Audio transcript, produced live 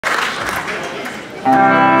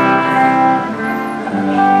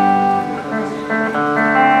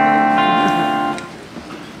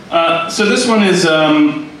So this one is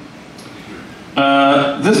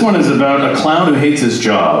about a clown who hates his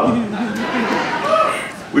job,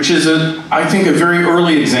 which is I think a very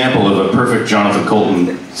early example of a perfect Jonathan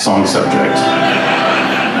Coulton song subject.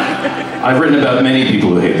 I've written about many people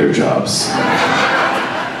who hate their jobs.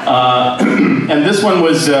 And this one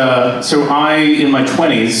was, so in my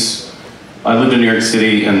 20s, I lived in New York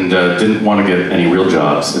City and didn't want to get any real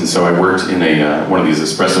jobs, and so I worked in one of these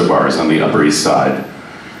espresso bars on the Upper East Side.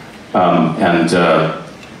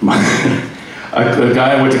 A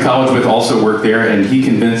guy I went to college with also worked there, and he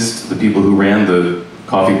convinced the people who ran the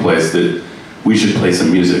coffee place that we should play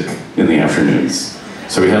some music in the afternoons.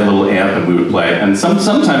 So we had a little amp and we would play, and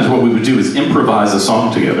sometimes what we would do is improvise a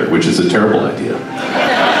song together, which is a terrible idea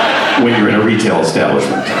when you're in a retail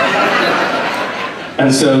establishment.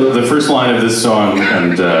 And so the first line of this song,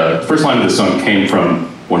 came from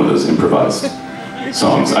one of those improvised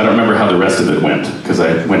songs. I don't remember how the rest of it went, because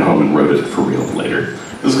I went home and wrote it for real later.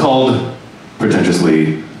 It was called,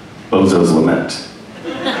 pretentiously, Bozo's Lament.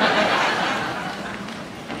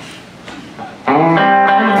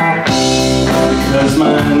 Because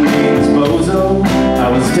my name's Bozo, I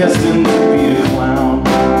was destined to be a clown.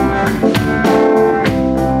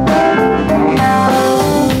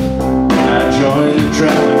 I joined the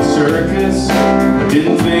traveling circus, but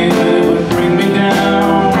didn't think that it would bring me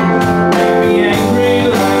down. Make me angry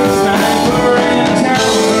like a sniper in a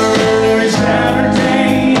tower every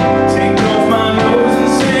Saturday. Take off my nose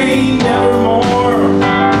and say nevermore.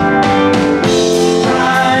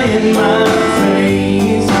 Cry in my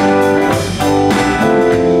face.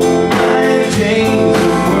 My days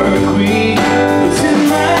of work week. It's in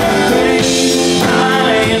my face.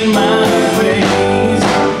 Cry in my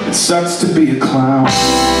face. It sucks to be a clown.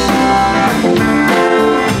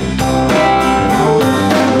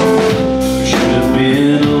 Should have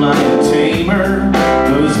been a lion tamer.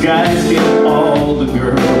 Those guys get all the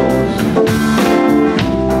girls.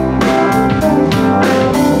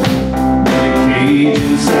 In a cage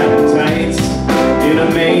in satin tights, in a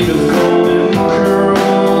maid of golden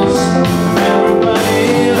curls.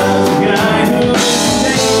 Everybody loves a guy who's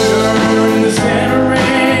danger in the center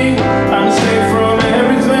ring. I'm safe from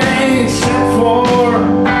everything except for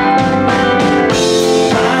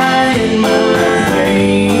pie in my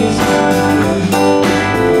face.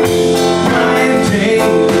 My days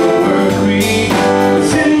of work week.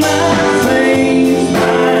 It's in my face.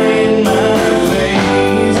 Pie in my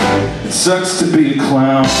face. It sucks to be a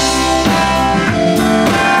clown.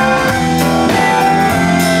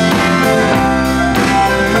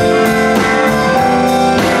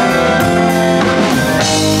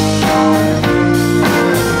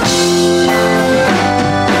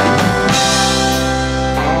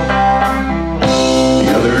 The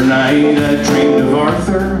other night I dreamed of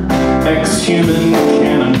Arthur, ex-human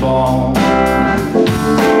cannonball.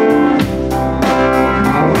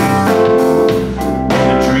 In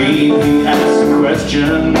a dream he asked the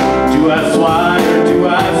question, do I fly or do I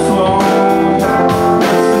fall?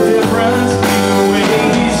 What's the difference? Either way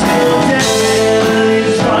he's still dead and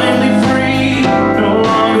he's finally free. No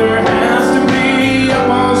longer has to be up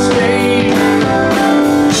on stage.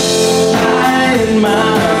 Lie in my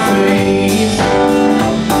face.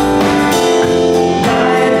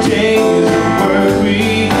 My days of work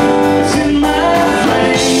week. It's in my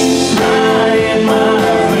face. Lie in my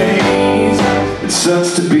face. It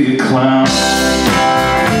sucks to be a clown.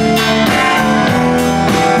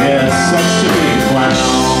 Yeah, it sucks to be a clown.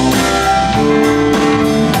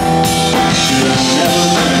 Should have never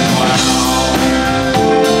been a clown.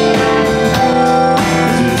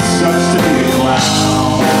 'Cause it sucks to be a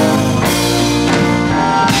clown.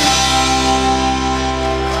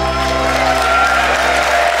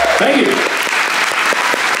 Thank you.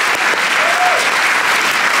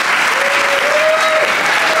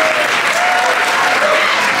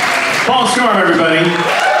 Paul Storm, everybody.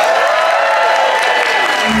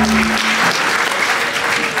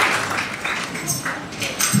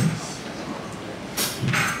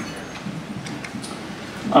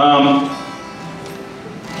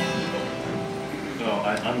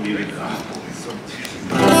 I'm muted.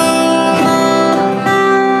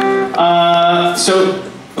 So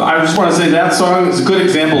I just want to say that song is a good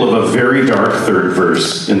example of a very dark third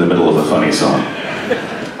verse in the middle of a funny song.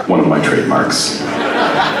 One of my trademarks.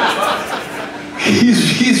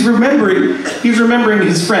 He's remembering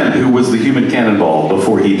his friend who was the human cannonball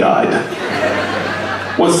before he died.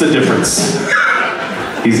 What's the difference?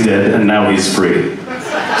 He's dead and now he's free.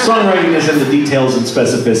 Songwriting is in the details and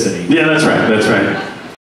specificity. Yeah, that's right, that's right.